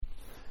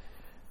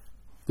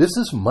This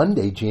is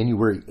Monday,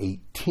 January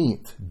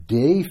 18th,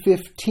 day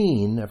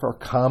 15 of our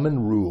common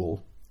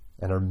rule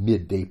and our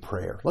midday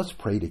prayer. Let's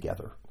pray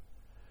together.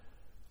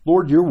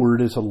 Lord, your word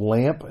is a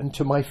lamp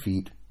unto my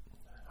feet,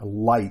 a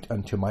light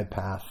unto my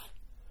path.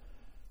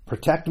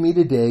 Protect me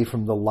today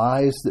from the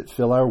lies that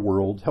fill our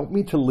world. Help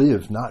me to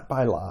live not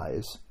by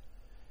lies,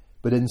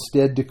 but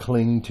instead to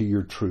cling to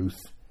your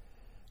truth.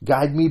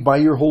 Guide me by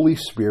your Holy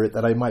Spirit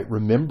that I might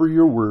remember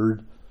your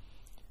word,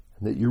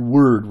 and that your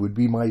word would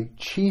be my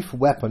chief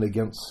weapon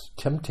against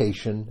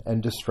temptation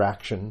and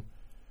distraction.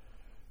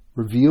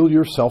 Reveal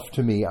yourself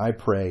to me, I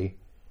pray.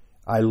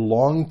 I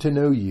long to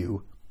know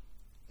you.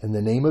 In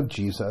the name of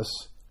Jesus,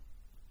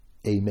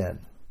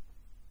 amen.